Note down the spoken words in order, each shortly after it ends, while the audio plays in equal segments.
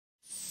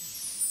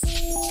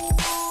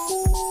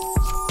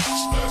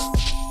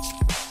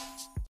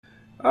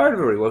Alright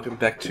everybody, welcome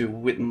back to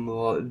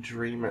Witanlore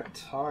Dream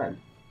Time.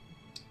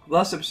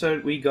 Last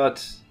episode we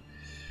got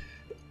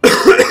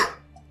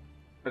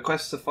a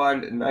quest to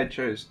find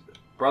Nychos'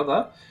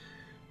 brother.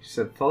 She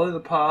said follow the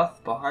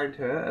path behind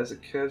her as it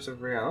curves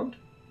around.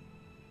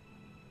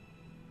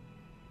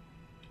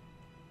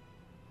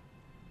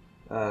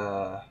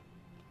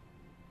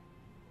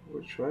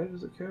 Which way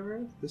does it curve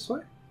around? This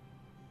way?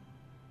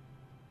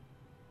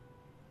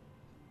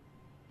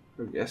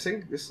 I'm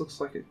guessing. This looks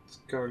like it's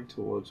going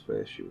towards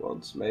where she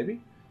wants,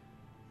 maybe?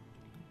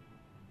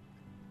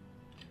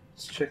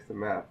 Let's check the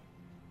map.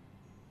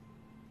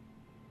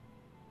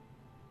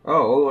 Oh,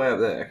 all the way up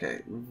there.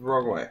 Okay,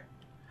 wrong way.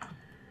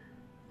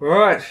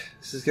 Alright,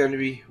 this is going to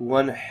be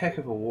one heck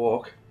of a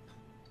walk.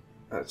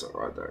 That's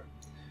alright though.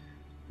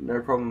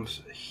 No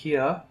problems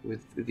here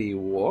with the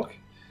walk.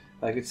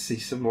 I could see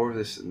some more of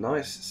this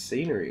nice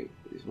scenery.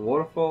 These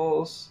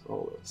waterfalls,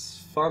 all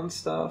this fun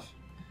stuff.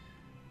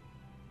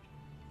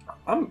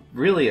 I'm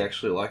really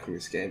actually liking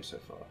this game so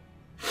far.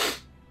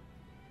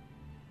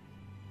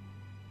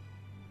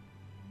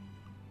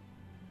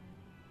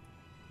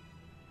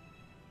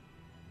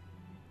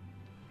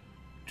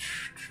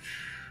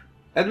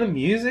 And the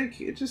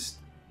music, it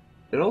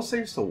all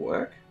seems to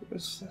work.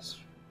 That's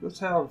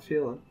how I'm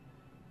feeling.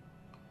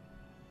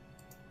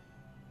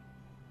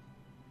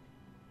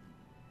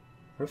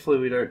 Hopefully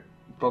we don't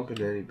bump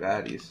into any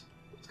baddies.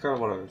 That's kind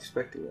of what I'm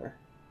expecting there.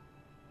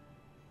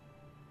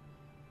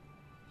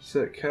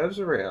 So it curves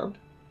around.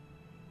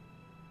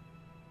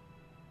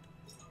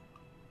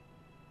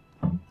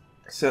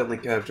 Certainly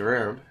curved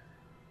around.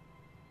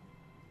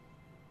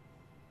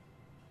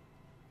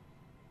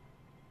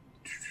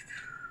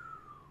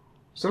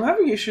 So I'm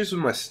having issues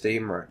with my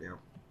Steam right now.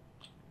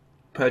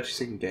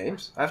 Purchasing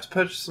games. I have to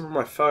purchase them on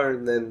my phone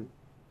and then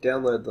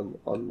download them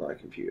on my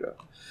computer.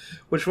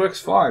 Which works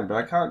fine, but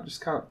I can't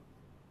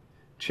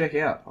check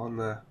out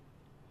on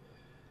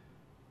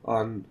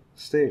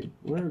Steam.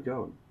 Where are we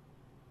going?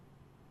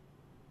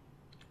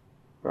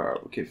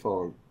 Alright, we'll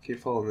keep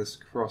following this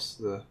across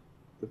the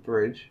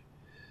bridge.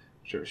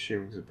 Which I'm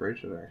assuming is a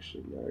bridge, I don't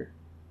actually know.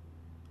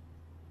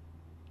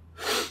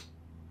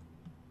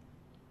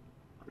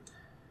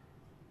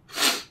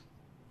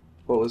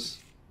 What was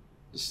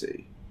the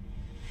C?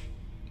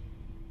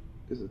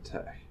 Is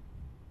attack.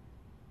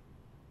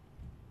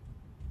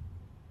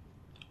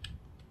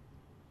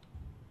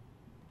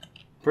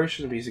 Pretty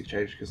sure the music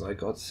changed because I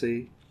got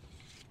C.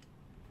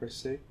 Press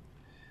C?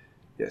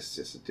 Yes,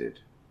 it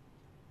did.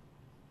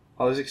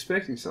 I was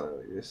expecting something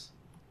like this.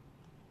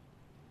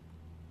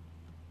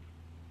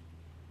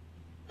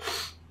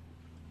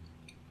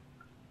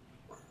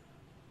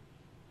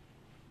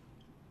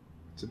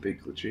 It's a big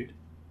glitchy.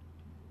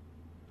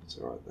 It's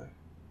alright though.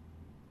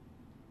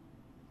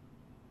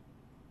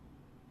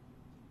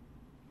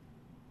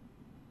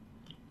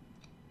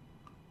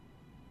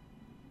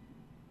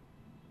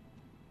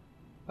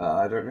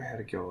 I don't know how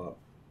to go up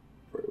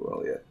very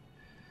well yet.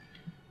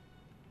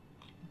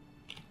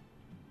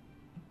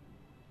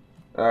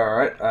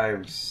 Alright,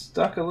 I'm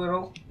stuck a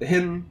little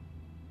in.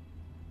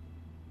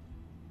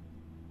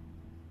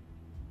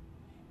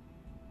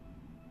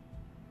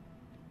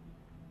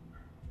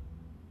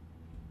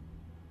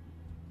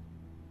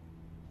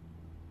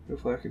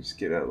 Hopefully I can just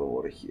get out of the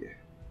water here.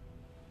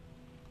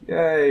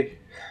 Yay!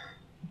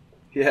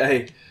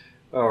 Yay!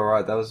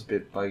 Alright, that was a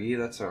bit buggy,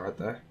 that's alright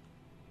though.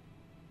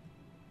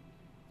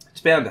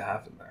 It's bound to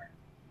happen though.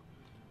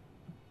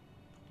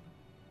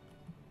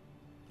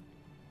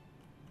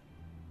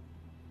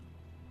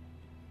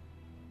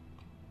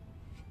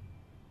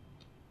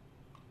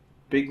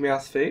 Big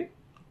mouth feet.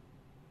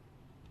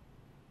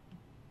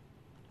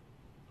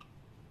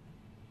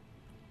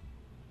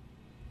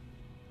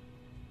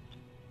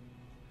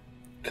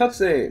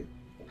 Cutscene.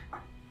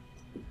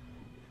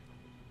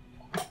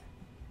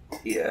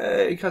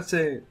 Yay,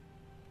 cutscene.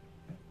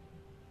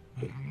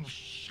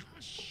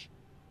 Shush.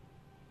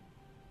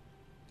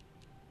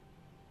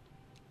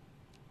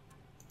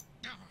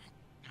 Now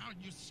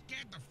you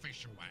scared the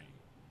fish away.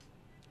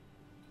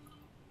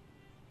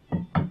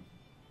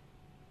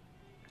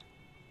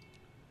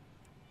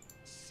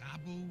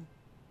 Sabu,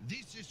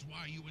 this is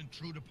why you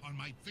intrude upon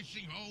my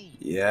fishing hole.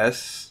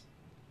 Yes.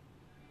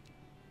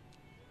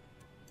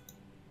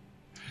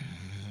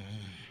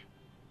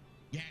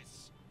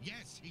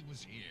 Yes, he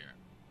was here.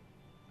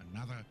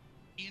 Another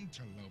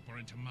interloper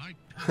into my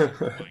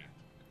personal life.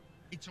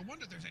 It's a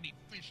wonder there's any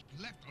fish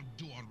left on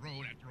Duon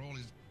Road after all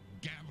his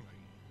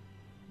gambling.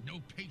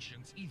 No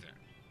patience either.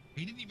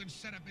 He didn't even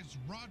set up his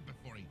rod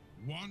before he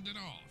wandered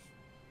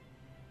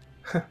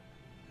off.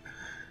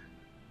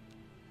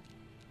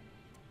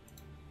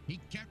 He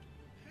kept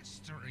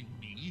pestering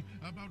me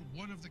about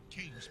one of the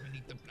caves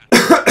beneath the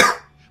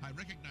platform. I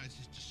recognized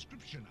his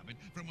description of it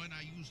from when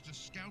I used to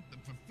scout them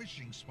for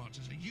fishing spots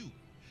as a youth.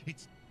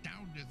 It's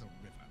down near the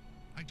river.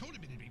 I told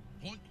him it'd be a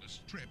pointless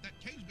trip. That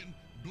cave's been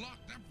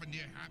blocked up for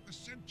near half a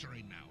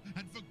century now,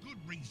 and for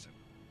good reason.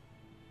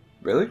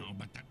 Really? Oh,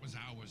 but that was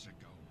hours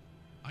ago.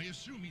 I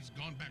assume he's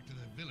gone back to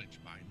the village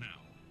by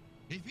now.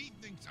 If he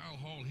thinks I'll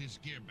haul his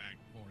gear back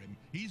for him,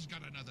 he's got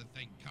another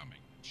thing coming.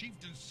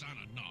 Chieftain's son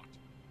or not.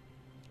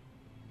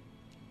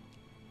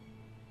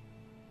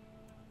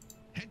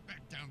 Head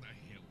back down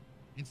the hill.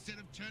 Instead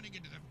of turning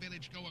into the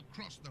village, go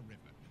across the river.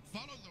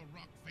 Follow the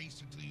rock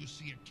face until you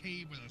see a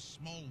cave with a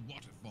small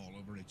waterfall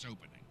over its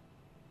opening.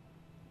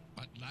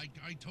 But like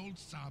I told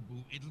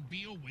Sabu, it'll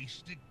be a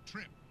wasted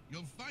trip.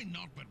 You'll find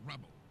naught but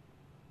rubble.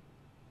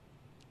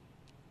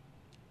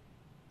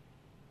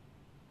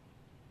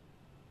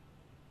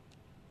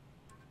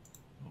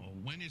 Oh,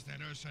 when is that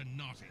Ursa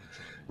not in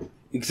trouble?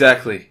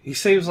 Exactly. He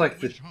seems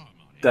like Wish harm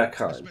on him, that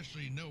kind.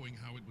 especially knowing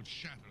how it would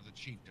shatter the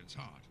chieftain's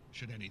heart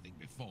should anything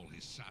befall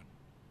his son.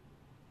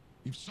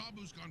 If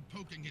Sabu's gone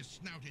poking his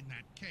snout in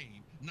that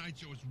cave,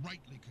 Nychos is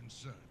rightly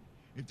concerned.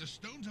 If the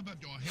stones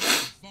above your head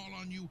fall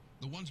on you,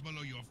 the ones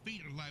below your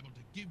feet are liable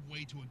to give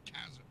way to a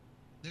chasm.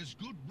 There's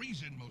good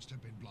reason most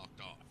have been blocked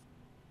off.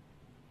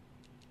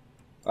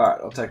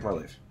 Alright, I'll take my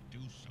leave. Do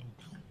so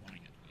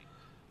quietly.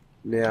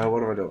 Now,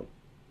 what am I doing?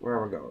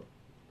 Where am I going?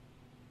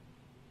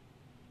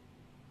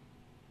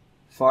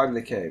 Find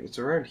the cave. It's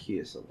around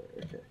here somewhere.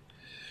 Okay.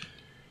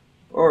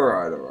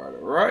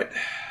 Alright.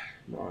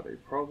 Not a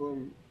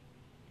problem.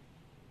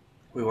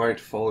 We won't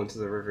fall into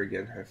the river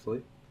again,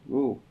 hopefully.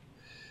 Ooh.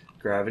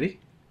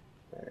 Gravity.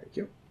 Thank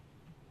you.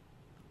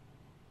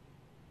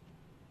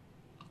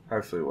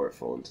 Hopefully we won't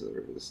fall into the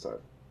river this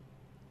time.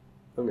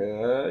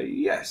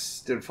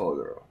 Yes! Didn't fall in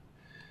the river.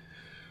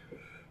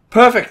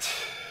 Perfect!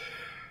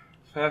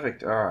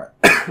 Perfect, alright.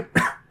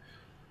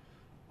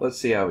 Let's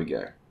see how we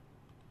go.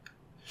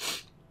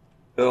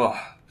 Ugh,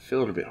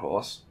 feeling a bit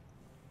hoarse.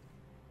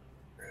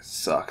 It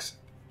sucks.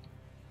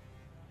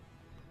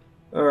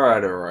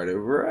 Alright.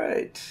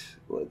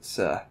 Let's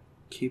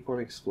keep on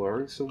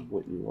exploring some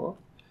Witanlore.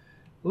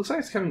 Looks like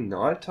it's coming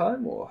night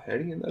time or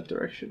heading in that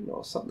direction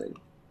or something.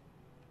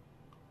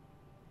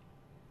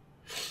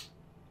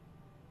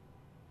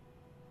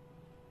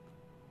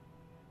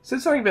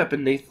 Said something about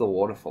beneath the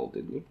waterfall,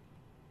 didn't you?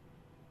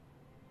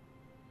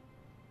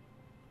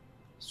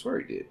 I swear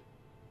he did.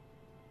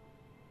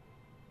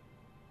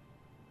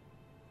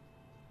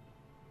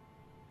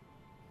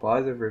 By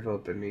the river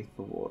beneath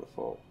the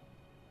waterfall.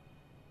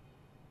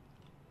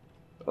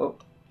 Oh.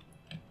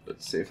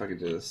 Let's see if I can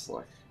do this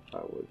like I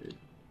would do.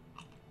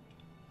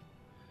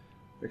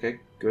 Okay,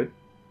 good.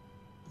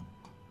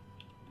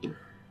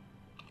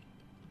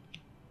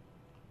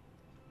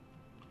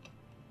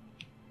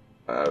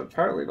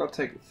 Apparently not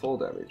taking fall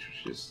damage,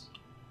 which is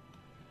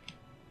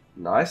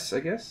nice, I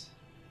guess.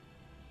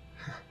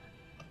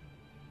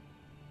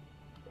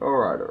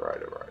 Alright.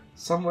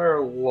 Somewhere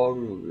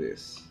along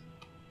this.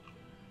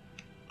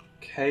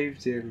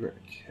 Caved in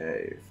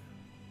cave.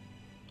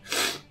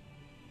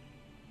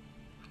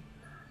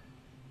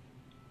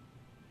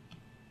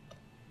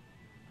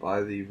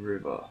 By the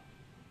river.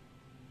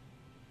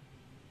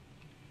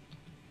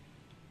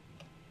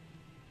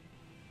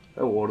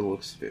 That water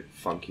looks a bit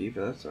funky,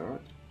 but that's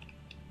alright.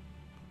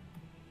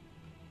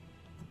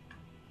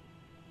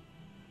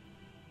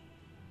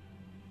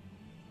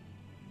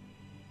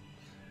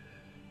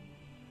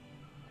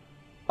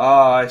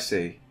 Ah, I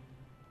see.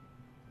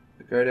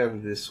 I go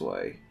down this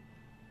way.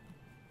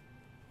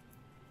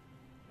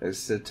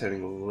 Instead of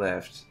turning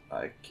left,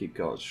 I keep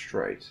going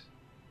straight.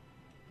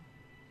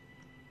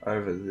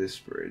 Over this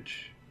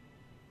bridge.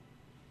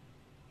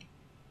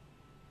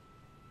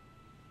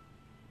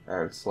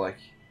 And it's like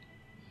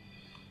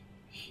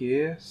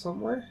here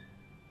somewhere?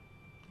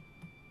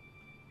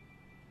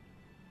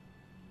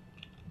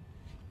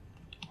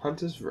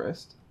 Hunter's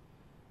Rest?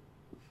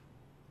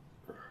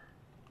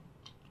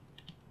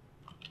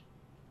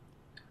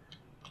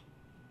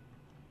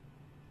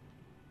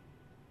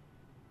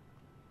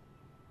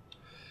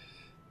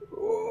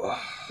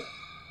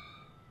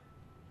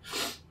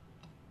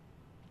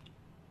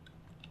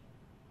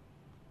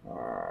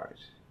 Alright.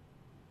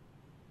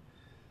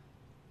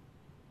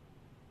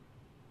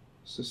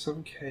 So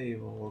some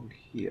cave along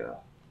here.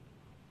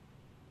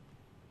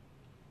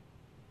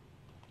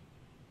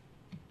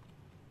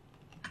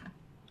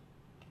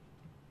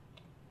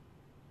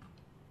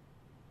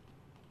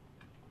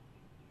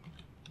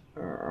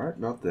 Alright,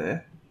 not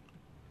there.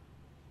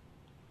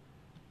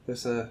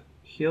 There's a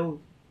hill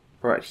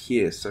right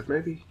here, so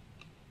maybe...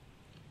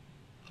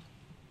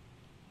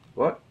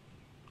 What?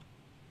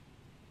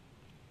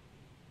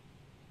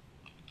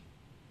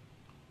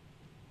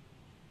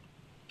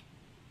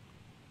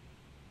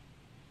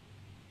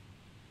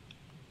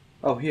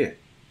 Oh, here.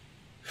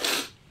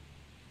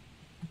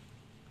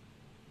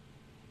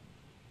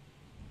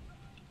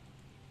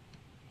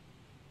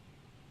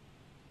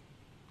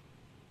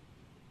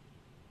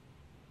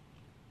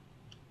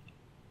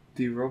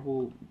 The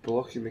rubble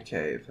blocking the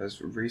cave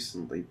has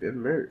recently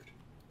been moved.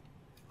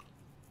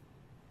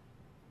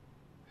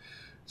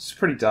 It's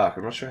pretty dark.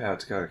 I'm not sure how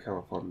it's going to come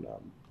up on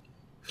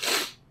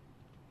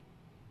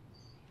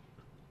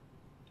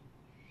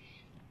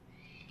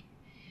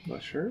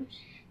mushrooms?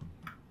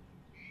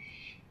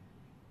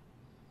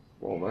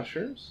 More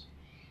mushrooms?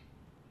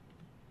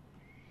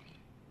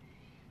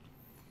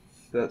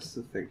 that's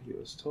the thing he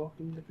was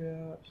talking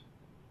about.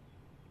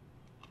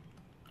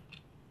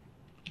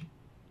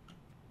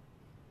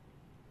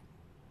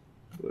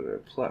 A little bit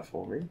of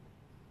platforming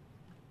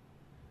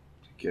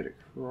to get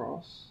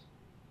across.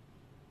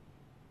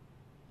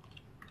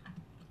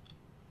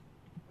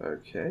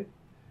 Okay.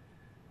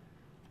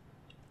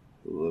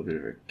 A little bit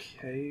of a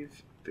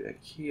cave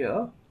back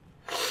here.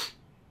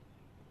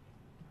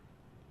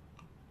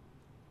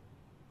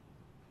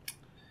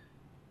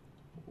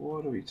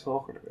 What are we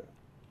talking about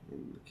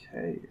in the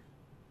cave?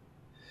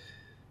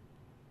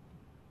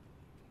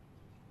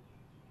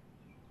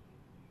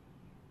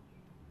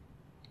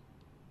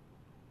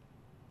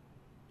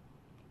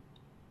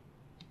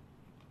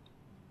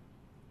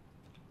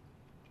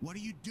 What are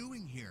you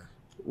doing here?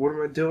 What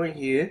am I doing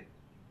here?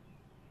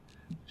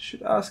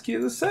 Should ask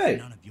you the same.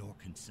 None of your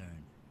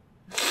concern.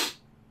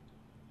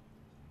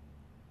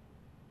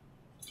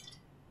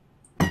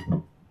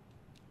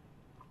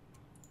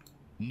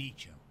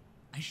 Nycho,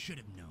 I should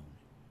have known.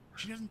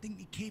 She doesn't think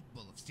me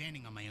capable of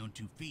standing on my own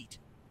 2 feet.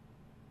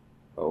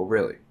 Oh,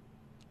 really?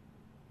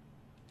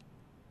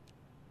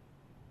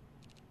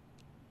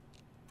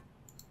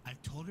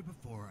 I've told her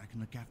before I can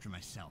look after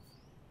myself.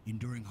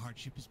 Enduring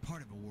hardship is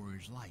part of a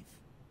warrior's life.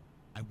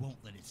 I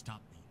won't let it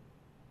stop me.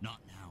 Not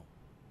now.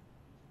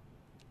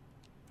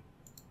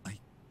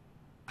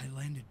 I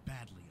landed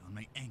badly on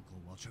my ankle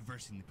while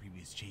traversing the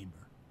previous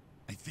chamber.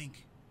 I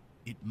think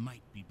it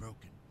might be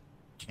broken.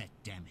 Cat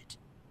damn it.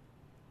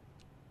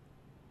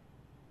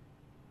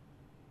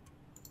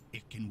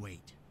 It can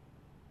wait.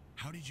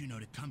 How did you know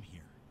to come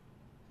here?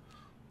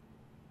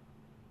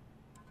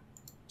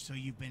 So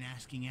you've been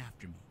asking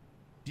after me.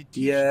 Did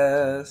Tisha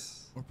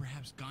Yes. or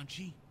perhaps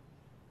Ganchi?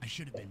 I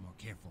should have been more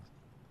careful.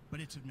 But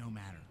it's of no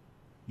matter.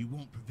 You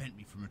won't prevent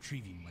me from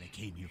retrieving what I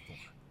came here for.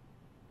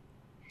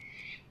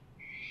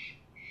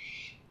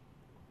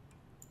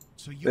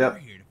 So you're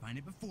here to find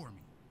it before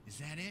me. Is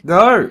that it?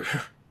 No.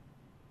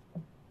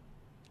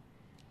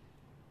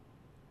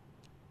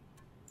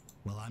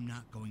 Well, I'm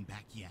not going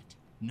back yet.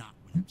 Not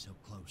when I'm so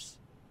close.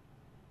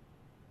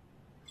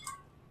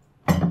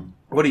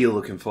 What are you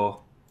looking for?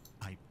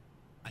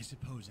 I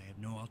suppose I have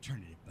no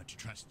alternative but to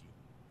trust you.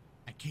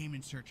 I came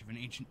in search of an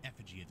ancient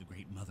effigy of the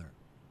Great Mother,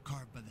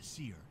 carved by the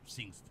seer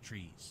sings the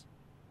trees.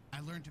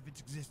 I learned of its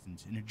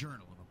existence in a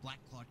journal of a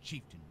black-clawed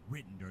chieftain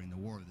written during the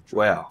War of the Tribes.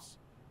 Wow.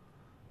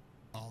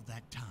 All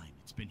that time,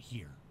 it's been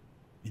here,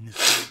 in this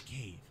great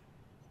cave.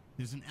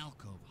 There's an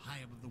alcove high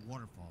above the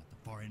waterfall at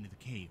the far end of the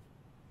cave.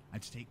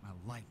 I'd stake my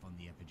life on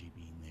the effigy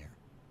being there.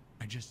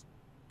 I just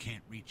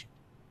can't reach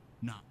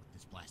it. Not with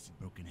this blasted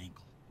broken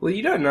ankle. Well,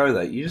 you don't know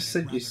that. You just I'd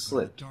said you rather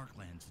slipped. go to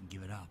the Darklands than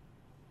give it up.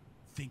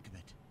 Think of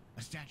it.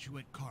 A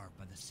statuette carved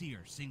by the seer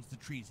sings the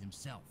trees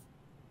himself.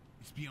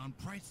 It's beyond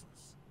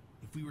priceless.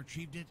 If we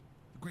retrieved it,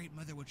 the Great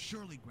Mother would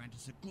surely grant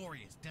us a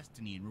glorious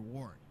destiny and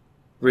reward.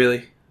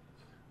 Really?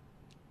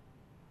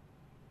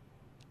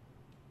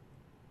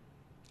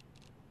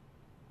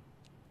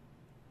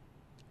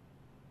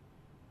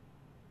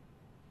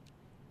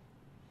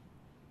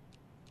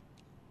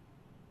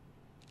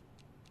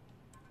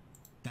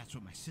 That's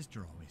what my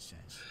sister always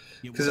says.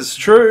 Because it's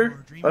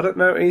true. I don't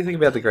know anything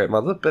about the Great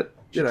Mother, but,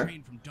 you know. She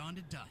trained from dawn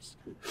to dusk.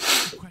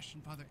 She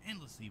questioned Father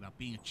endlessly about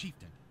being a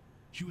chieftain.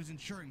 She was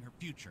ensuring her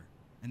future,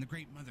 and the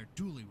Great Mother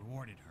duly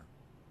rewarded her.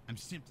 I'm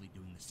simply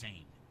doing the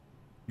same.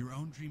 Your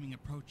own dreaming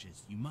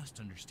approaches, you must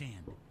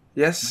understand.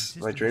 Yes,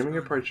 my sister dreaming has earned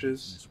her place in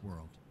approaches. this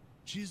world.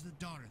 She is the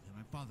daughter that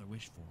my father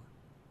wished for.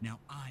 Now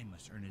I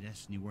must earn a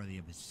destiny worthy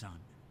of his son.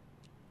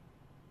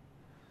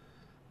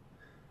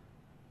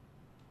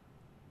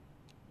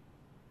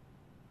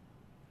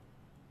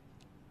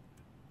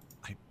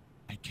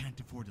 I can't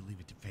afford to leave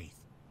it to faith.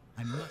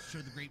 I must show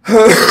the Great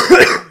Mother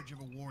the courage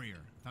of a warrior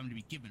if I'm to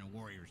be given a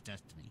warrior's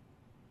destiny.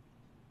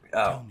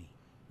 Tell Oh. me,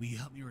 will you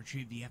help me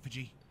retrieve the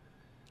effigy?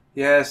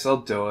 Yes, I'll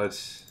do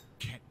it.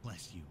 Cat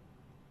bless you.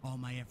 All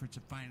my efforts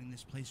of finding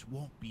this place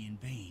won't be in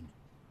vain.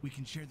 We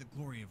can share the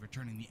glory of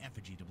returning the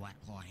effigy to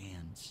Blackclaw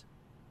hands.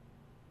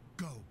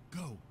 Go,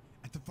 go.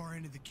 At the far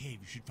end of the cave,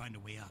 you should find a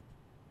way up.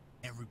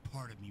 Every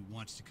part of me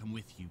wants to come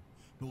with you,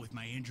 but with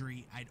my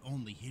injury, I'd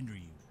only hinder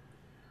you.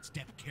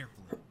 Step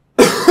carefully.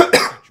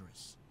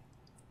 Treacherous.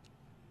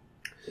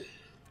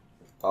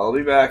 I'll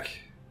be back.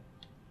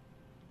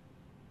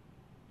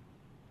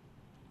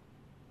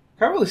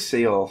 Can't really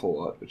see an awful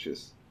lot, which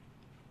is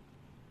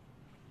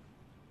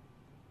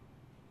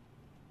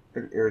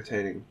an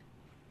irritating.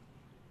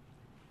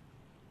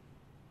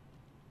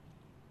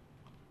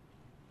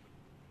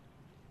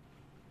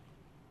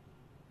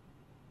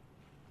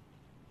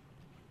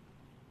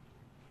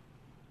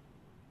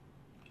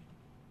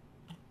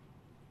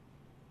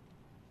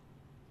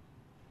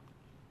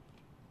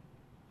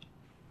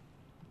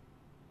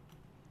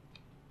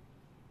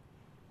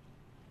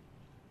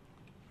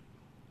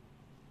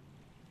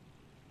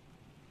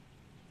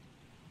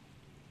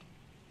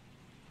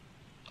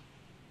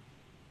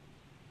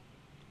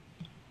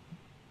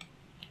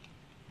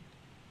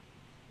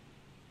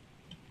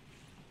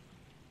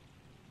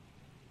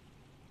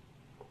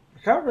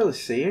 I can't really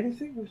see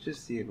anything, which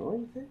is the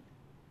annoying thing.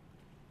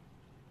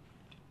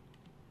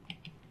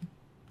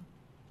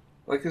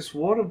 Like this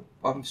water,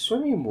 I'm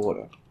swimming in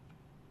water.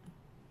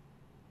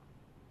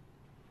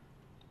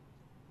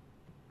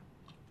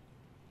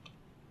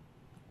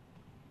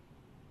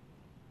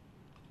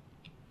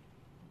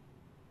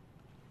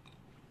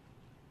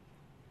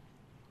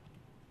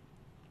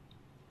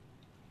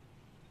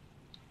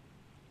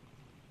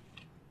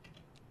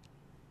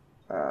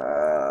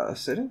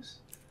 Settings?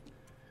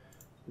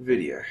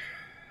 Video.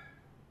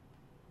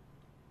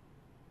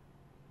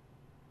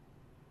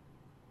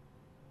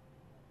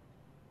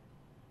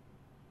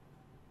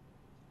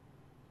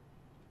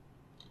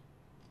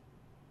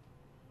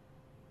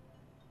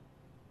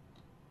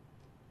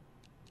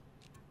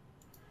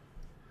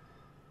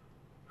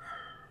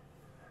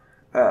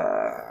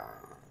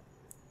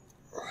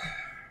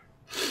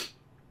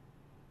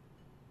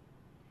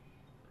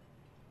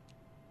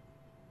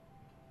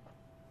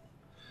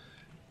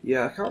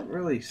 Yeah, I can't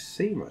really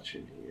see much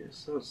in here,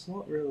 so it's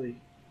not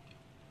really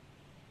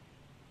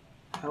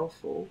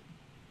helpful.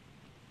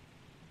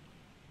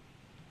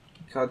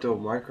 Can't do a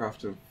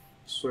Minecraft and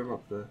swim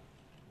up the...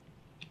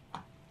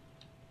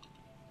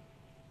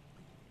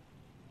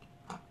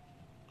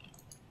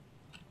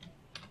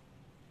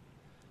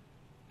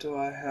 Do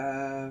I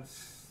have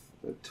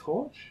a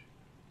torch?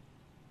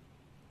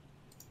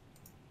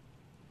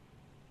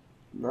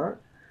 No.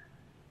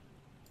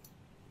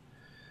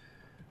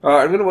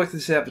 Alright, I'm going to work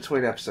this out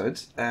between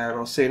episodes, and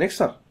I'll see you next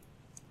time.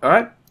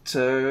 Alright,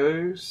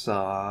 so...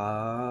 sign...